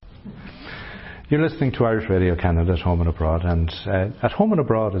You're listening to Irish Radio Canada at home and abroad, and at home and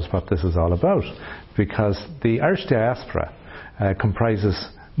abroad is what this is all about, because the Irish diaspora comprises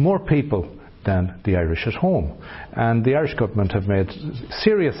more people than the Irish at home. And the Irish government have made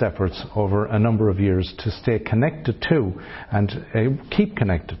serious efforts over a number of years to stay connected to and keep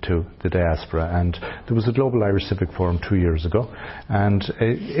connected to the diaspora. And there was a Global Irish Civic Forum 2 years ago. And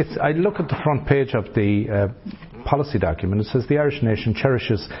I look at the front page of the policy document. It says the Irish nation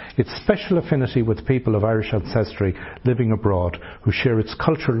cherishes its special affinity with people of Irish ancestry living abroad who share its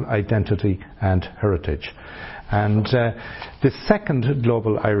cultural identity and heritage. And the second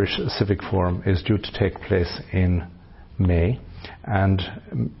Global Irish Civic Forum is due to take place in May. And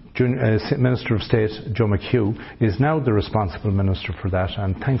Minister of State Joe McHugh is now the responsible minister for that.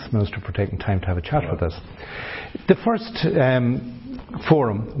 And thanks, Minister, for taking time to have a chat with us. The first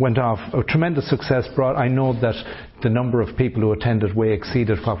forum went off a tremendous success. I know that the number of people who attended way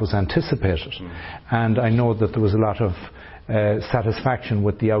exceeded what was anticipated. And I know that there was a lot of satisfaction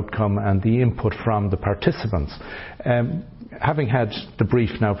with the outcome and the input from the participants. Having had the brief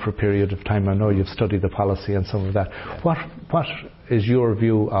now for a period of time, I know you've studied the policy and some of that. What is your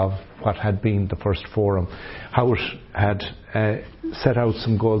view of what had been the first forum, how it had set out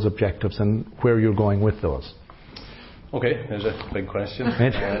some goals, objectives, and where you're going with those? Okay, there's a big question.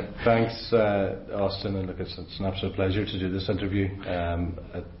 Thanks, Austin, and look, it's an absolute pleasure to do this interview, and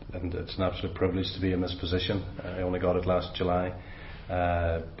it's an absolute privilege to be in this position. I only got it last July,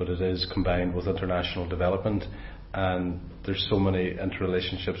 but it is combined with international development, and there's so many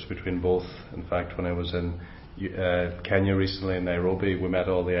interrelationships between both. In fact, when I was in Kenya recently in Nairobi, we met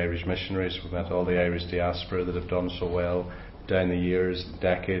all the Irish missionaries, we met all the Irish diaspora that have done so well down the years,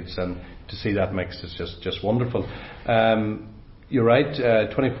 decades, and to see that mix is just wonderful. You're right,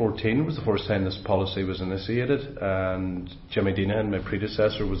 2014 was the first time this policy was initiated, and Jimmy Deanahan, my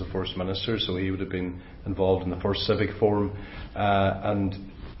predecessor, was the first minister, so he would have been involved in the first Civic Forum, and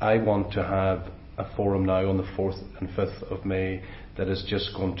I want to have a forum now on the 4th and 5th of May that is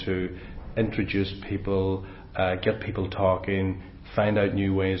just going to introduce people, get people talking, find out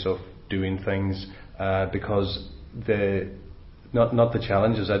new ways of doing things, because not the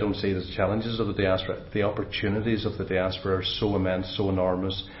challenges, I don't see it as challenges of the diaspora. The opportunities of the diaspora are so immense, so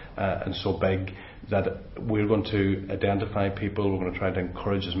enormous, and so big that we're going to identify people. We're going to try to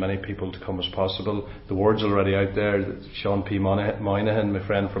encourage as many people to come as possible. The word's already out there. Sean P. Moynihan, my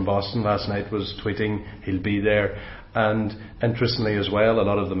friend from Boston, last night was tweeting he'll be there. And interestingly as well, a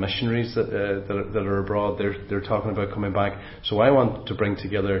lot of the missionaries that are abroad, they're talking about coming back. So I want to bring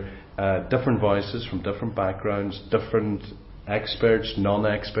together different voices from different backgrounds, different experts,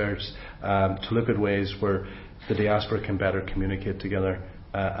 non-experts, to look at ways where the diaspora can better communicate together,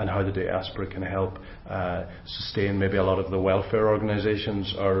 and how the diaspora can help sustain maybe a lot of the welfare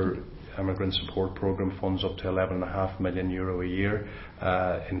organisations. Our immigrant support programme funds up to €11.5 million a year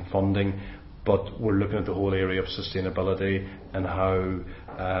in funding, but we're looking at the whole area of sustainability and how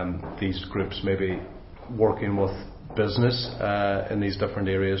these groups may be working with business in these different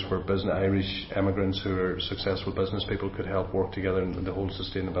areas where Irish immigrants who are successful business people could help work together in the whole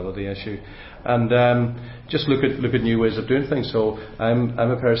sustainability issue, and just look at new ways of doing things. So I'm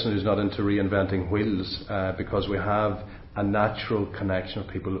a person who's not into reinventing wheels, because we have a natural connection of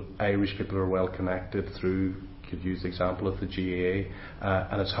people. Irish people are well connected through, could use the example of the GAA,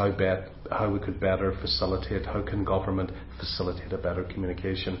 and it's how we could better facilitate, how can government facilitate a better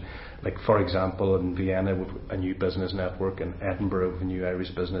communication. Like, for example, in Vienna with a new business network, in Edinburgh with a new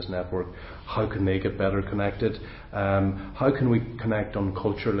Irish business network, how can they get better connected? How can we connect on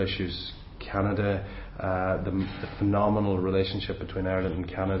cultural issues? Canada, the phenomenal relationship between Ireland and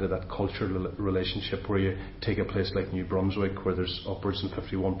Canada, that cultural relationship where you take a place like New Brunswick where there's upwards of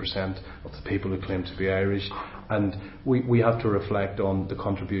 51% of the people who claim to be Irish, and we have to reflect on the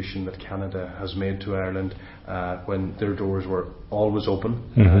contribution that Canada has made to Ireland when their doors were always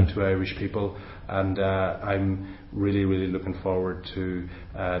open to Irish people, and I'm really looking forward to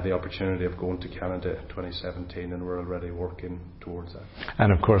the opportunity of going to Canada in 2017, and we're already working towards that.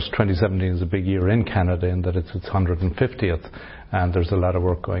 And of course 2017 is a big year in Canada in that it's its 150th, and there's a lot of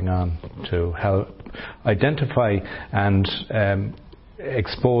work going on to help identify and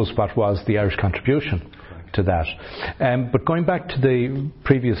expose what was the Irish contribution to that. But going back to the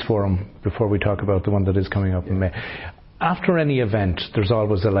previous forum, before we talk about the one that is coming up in May, after any event, there's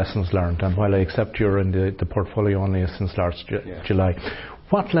always a lessons learned, and while I accept you're in the portfolio only since last July,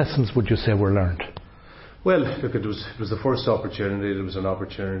 what lessons would you say were learned? Well, look, it was the first opportunity. It was an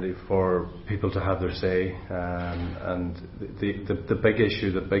opportunity for people to have their say, and the big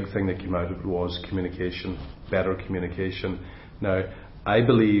issue, the big thing that came out of it was communication, better communication. Now, I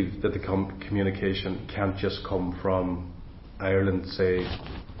believe that the communication can't just come from Ireland, say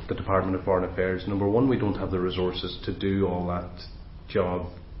the Department of Foreign Affairs. Number one, we don't have the resources to do all that job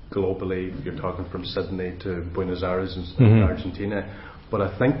globally. You're talking from Sydney to Buenos Aires in Argentina. But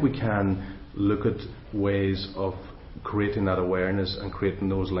I think we can look at ways of creating that awareness and creating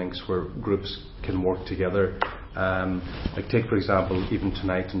those links where groups can work together. Like take for example, even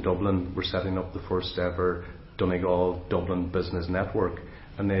tonight in Dublin, we're setting up the first ever Donegal Dublin Business Network.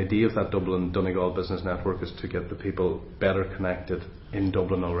 And the idea of that Donegal Business Network is to get the people better connected in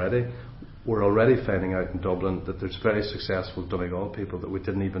Dublin already. We're already finding out in Dublin that there's very successful Donegal people that we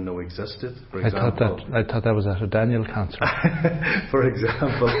didn't even know existed. For example, I thought that was at a Daniel concert. For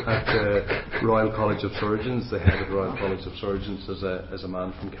example, at the Royal College of Surgeons, the head of the Royal College of Surgeons is a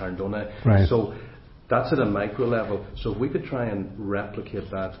man from Carndona. Right. So that's at a micro level. So if we could try and replicate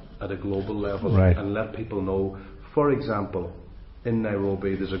that at a global level, right, and let people know, for example, in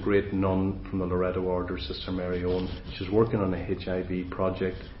Nairobi, there's a great nun from the Loreto Order, Sister Mary Owen. She's working on a HIV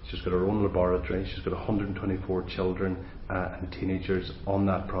project. She's got her own laboratory. She's got 124 children and teenagers on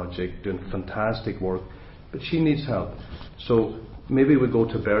that project doing fantastic work. But she needs help. So maybe we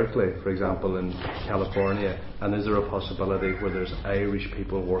go to Berkeley, for example, in California, and is there a possibility where there's Irish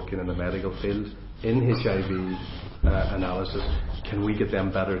people working in the medical field in HIV analysis? Can we get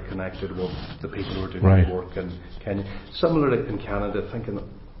them better connected with the people who are doing right, the work in Kenya? Similarly in Canada, thinking,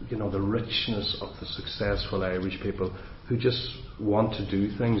 the richness of the successful Irish people who just want to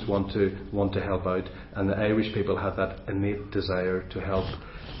do things, want to help out, and the Irish people have that innate desire to help,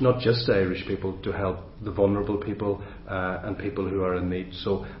 not just Irish people, to help the vulnerable people and people who are in need.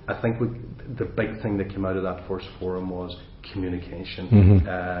 So I think the big thing that came out of that first forum was communication,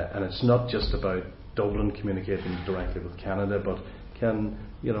 and it's not just about Dublin communicating directly with Canada, but can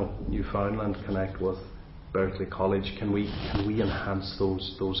Newfoundland connect with Berkeley College? Can we enhance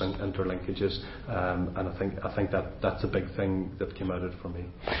those interlinkages? And I think that's a big thing that came out of it for me.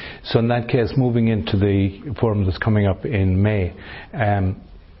 So in that case, moving into the forum that's coming up in May,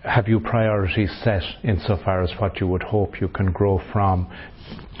 have you priorities set insofar as what you would hope you can grow from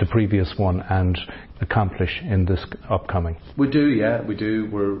the previous one and accomplish in this upcoming? We do, yeah, we do.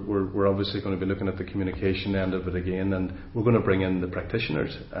 We're obviously going to be looking at the communication end of it again, and we're going to bring in the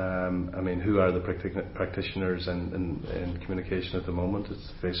practitioners. Who are the practitioners in communication at the moment?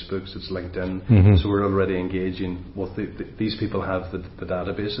 It's Facebooks, it's LinkedIn. So we're already engaging with these people have the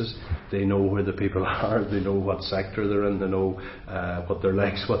databases. They know where the people are. They know what sector they're in. They know what their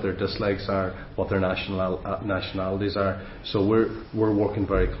likes, what their dislikes are, what their nationalities are. So we're working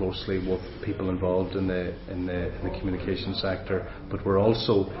very closely with people involved in the communication sector, but we're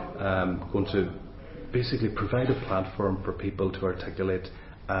also going to basically provide a platform for people to articulate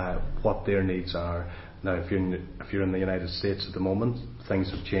what their needs are. Now, if you're in the United States at the moment,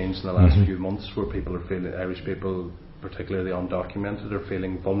 things have changed in the last few months, where people are feeling, Irish people, particularly undocumented, are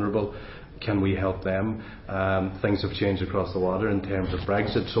feeling vulnerable. Can we help them? Things have changed across the water in terms of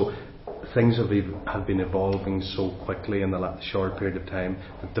Brexit. So things have been evolving so quickly in the short period of time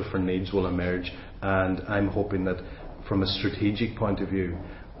that different needs will emerge, and I'm hoping that from a strategic point of view,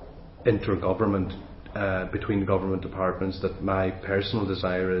 intergovernment between government departments, that my personal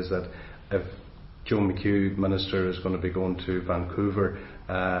desire is that if Joe McHugh, Minister, is going to be going to Vancouver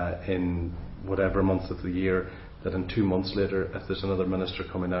in whatever month of the year, that in 2 months later, if there's another Minister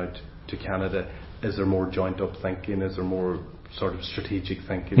coming out to Canada, is there more joint up thinking? Is there more sort of strategic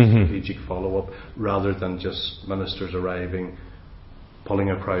thinking, strategic follow-up, rather than just Ministers arriving, pulling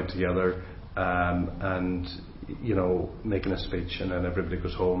a crowd together, and making a speech and then everybody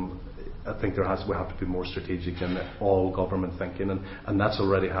goes home? I think we have to be more strategic in all government thinking, and that's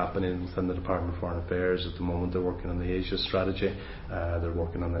already happening within the Department of Foreign Affairs at the moment. They're working on the Asia strategy. They're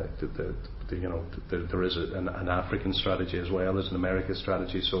working on there is an African strategy as well as an America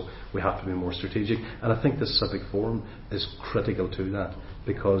strategy. So we have to be more strategic, and I think the Civic Forum is critical to that,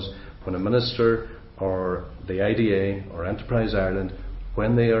 because when a minister or the IDA or Enterprise Ireland,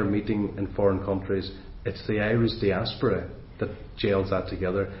 when they are meeting in foreign countries, it's the Irish diaspora that gels that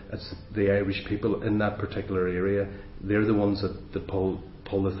together. It's the Irish people in that particular area. They're the ones that pull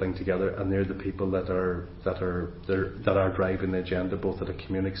the thing together, and they're the people that are driving the agenda, both at a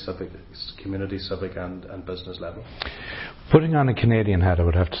community, civic, and business level. Putting on a Canadian hat, I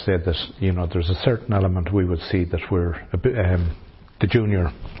would have to say that there's a certain element we would see that we're a bit, the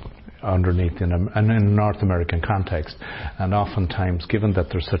junior underneath in a North American context, and oftentimes, given that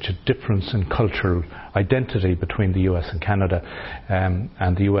there's such a difference in cultural identity between the US and Canada,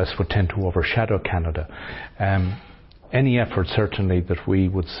 and the US would tend to overshadow Canada, any effort certainly that we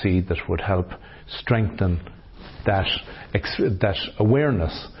would see that would help strengthen that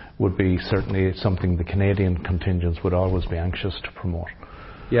awareness would be certainly something the Canadian contingents would always be anxious to promote.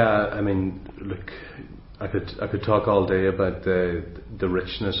 Yeah, I mean, look, I could talk all day about the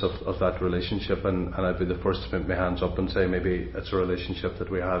richness of that relationship, and I'd be the first to put my hands up and say maybe it's a relationship that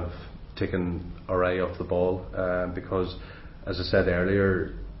we have taken our eye off the ball, because, as I said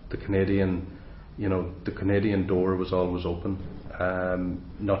earlier, the Canadian door was always open,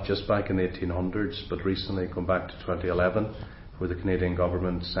 not just back in the 1800s, but recently, going back to 2011, where the Canadian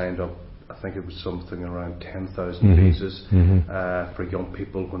government signed up, I think it was something around 10,000 visas for young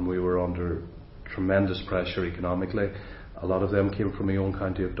people when we were under tremendous pressure economically. A lot of them came from my own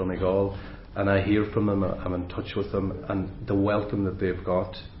county of Donegal, and I hear from them, I'm in touch with them, and the welcome that they've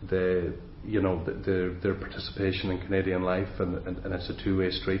got, their participation in Canadian life, and it's a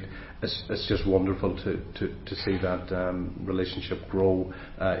two-way street. It's just wonderful to see that relationship grow,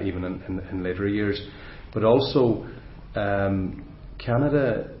 even in later years. But also,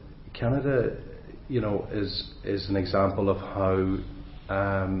 Canada, is an example of how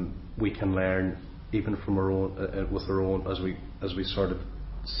we can learn even from our own, with our own, as we sort of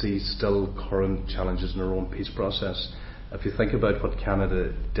see still current challenges in our own peace process. If you think about what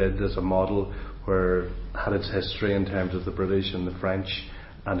Canada did as a model, where it had its history in terms of the British and the French,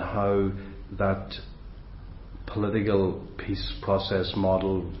 and how that political peace process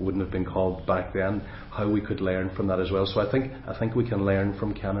model wouldn't have been called back then, how we could learn from that as well. So I think we can learn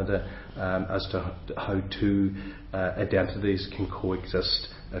from Canada as to how two identities can coexist.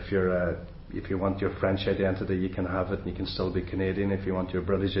 If you want your French identity, you can have it and you can still be Canadian. If you want your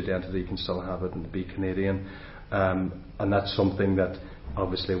British identity, you can still have it and be Canadian. And that's something that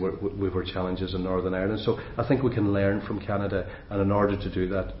obviously we were challenges in Northern Ireland. So I think we can learn from Canada, and in order to do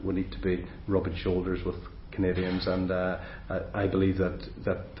that, we need to be rubbing shoulders with Canadians, and I believe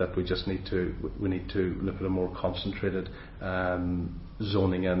that we just need to look at a more concentrated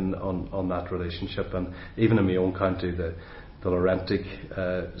zoning in on that relationship. And even in my own county, the Laurentic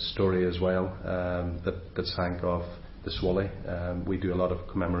story as well, that sank off the Swally. We do a lot of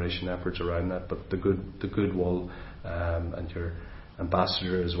commemoration efforts around that, but the good Wool, and your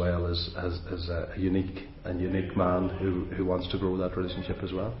ambassador as well is a unique man who wants to grow that relationship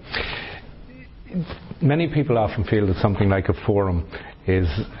as well. Many people often feel that something like a forum is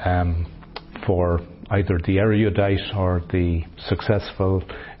for either the erudite or the successful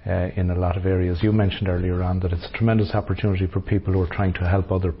in a lot of areas. You mentioned earlier on that it's a tremendous opportunity for people who are trying to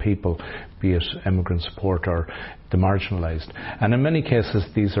help other people, be it immigrant support or the marginalised. And in many cases,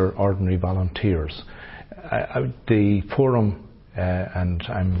 these are ordinary volunteers. The forum, and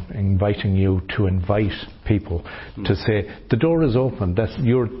I'm inviting you to invite people to say the door is open.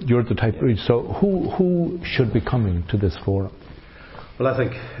 You're the type. So who should be coming to this forum? Well, I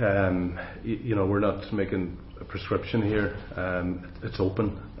think we're not making a prescription here. It's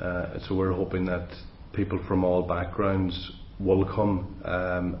open, so we're hoping that people from all backgrounds will come.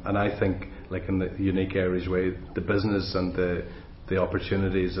 And I think, like in the Unique Irish way, the business and the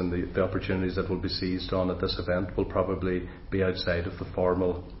opportunities and the opportunities that will be seized on at this event will probably be outside of the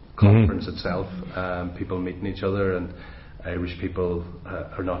formal conference itself. People meeting each other, and Irish people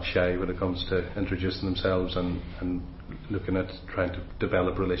are not shy when it comes to introducing themselves and looking at trying to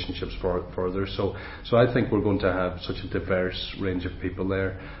develop relationships further. So I think we're going to have such a diverse range of people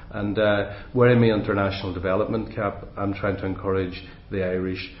there. And wearing my international development cap, I'm trying to encourage the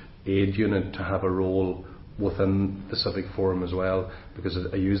Irish Aid Unit to have a role within the Civic Forum as well, because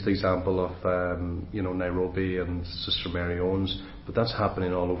I used the example of Nairobi and Sister Mary Owens, but that's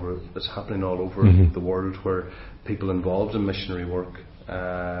happening all over. It's happening all over the world, where people involved in missionary work,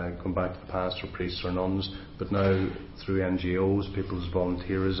 going back to the past, or priests or nuns, but now through NGOs, people's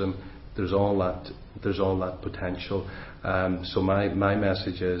volunteerism, there's all that potential. So my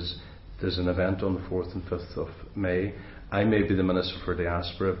message is, there's an event on the 4th and 5th of May. I may be the Minister for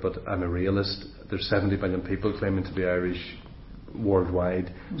Diaspora, but I'm a realist. There's 70 million people claiming to be Irish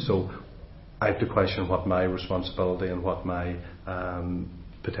worldwide. So I have to question what my responsibility and what my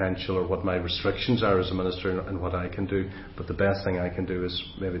potential or what my restrictions are as a Minister and what I can do. But the best thing I can do is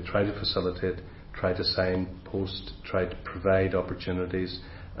maybe try to facilitate, try to signpost, try to provide opportunities,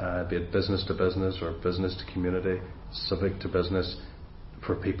 be it business to business or business to community, civic to business,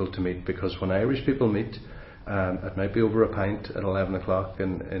 for people to meet. Because when Irish people meet, it might be over a pint at 11 o'clock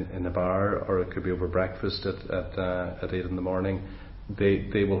in a bar, or it could be over breakfast at 8 in the morning.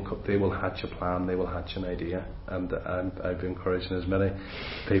 They will hatch a plan, they will hatch an idea, and I've been encouraging as many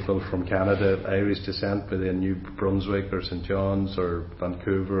people from Canada, Irish descent, whether in New Brunswick or St John's or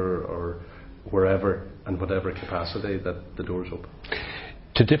Vancouver or wherever, and whatever capacity, that the door's open.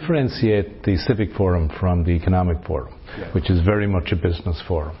 to differentiate the Civic Forum from the Economic Forum, which is very much a business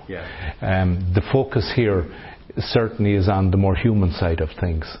forum. The focus here certainly is on the more human side of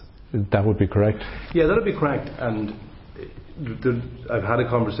things. That would be correct? Yeah, that would be correct. And I've had a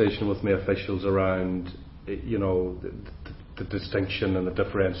conversation with my officials around, the distinction and the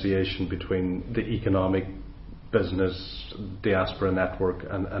differentiation between the economic business diaspora network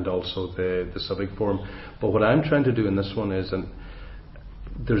and also the Civic Forum. But what I'm trying to do in this one is, and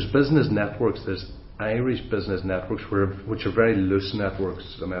there's business networks, there's Irish business networks which are very loose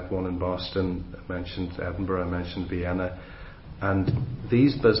networks. I met one in Boston, I mentioned Edinburgh, I mentioned Vienna. And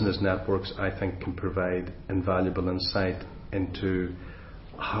these business networks, I think, can provide invaluable insight into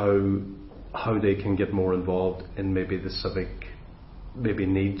how they can get more involved in maybe the civic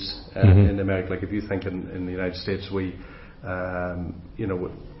needs in America. Like if you think in the United States, we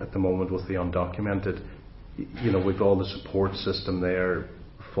at the moment with the undocumented, we've all the support system there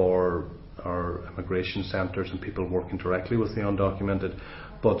for our immigration centres and people working directly with the undocumented,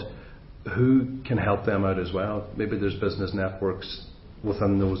 but who can help them out as well? Maybe there's business networks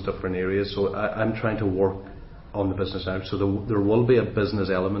within those different areas. So I'm trying to work on the business out. So there will be a business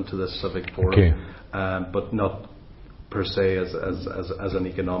element to this Civic Forum, but not per se as an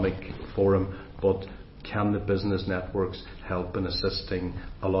economic forum, but can the business networks help in assisting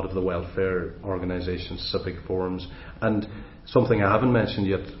a lot of the welfare organisations, civic forums? And something I haven't mentioned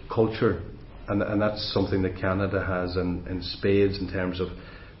yet, culture, and that's something that Canada has in spades in terms of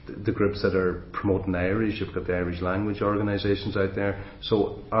the groups that are promoting Irish. You've got the Irish language organisations out there.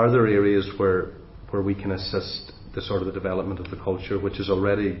 So are there areas where we can assist the sort of the development of the culture, which is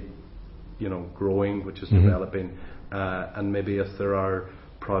already growing, which is developing, and maybe if there are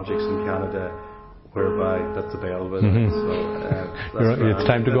projects in Canada whereby that's the bell with it. So it's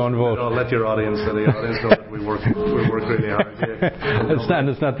time to go and vote. I'll let the audience know that we work really hard here.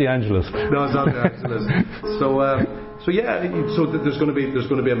 It's not the Angelus. No, it's not the Angelus. So there's going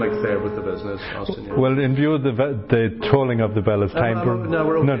to be a mix there with the business, Austin. Yeah. Well, in view of the tolling of the bell, it's time for. No,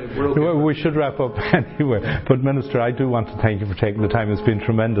 we're okay. We're okay. We should wrap up anyway. But Minister, I do want to thank you for taking the time. It's been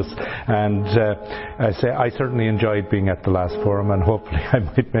tremendous, and I certainly enjoyed being at the last forum, and hopefully I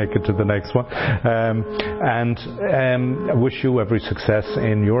might make it to the next one. I wish you every success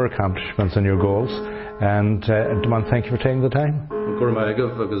in your accomplishments and your goals. And Duman, thank you for taking the time.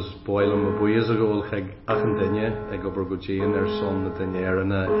 Gormaigah agus boilam a buíos ago ag achan duine ag obair go dín son na duine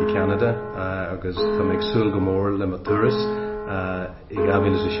arana I Canada agus tá ag súil go mór le maturas I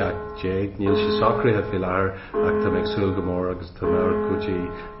gabhíl is a seach déag níl sé sacrí ha filar ag tá ag súil go mór agus tá mar go dí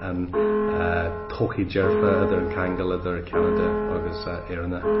an tochi jerfa idir an Kangal idir Canada agus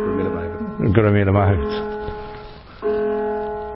arana Gormaigah. Gormaigah.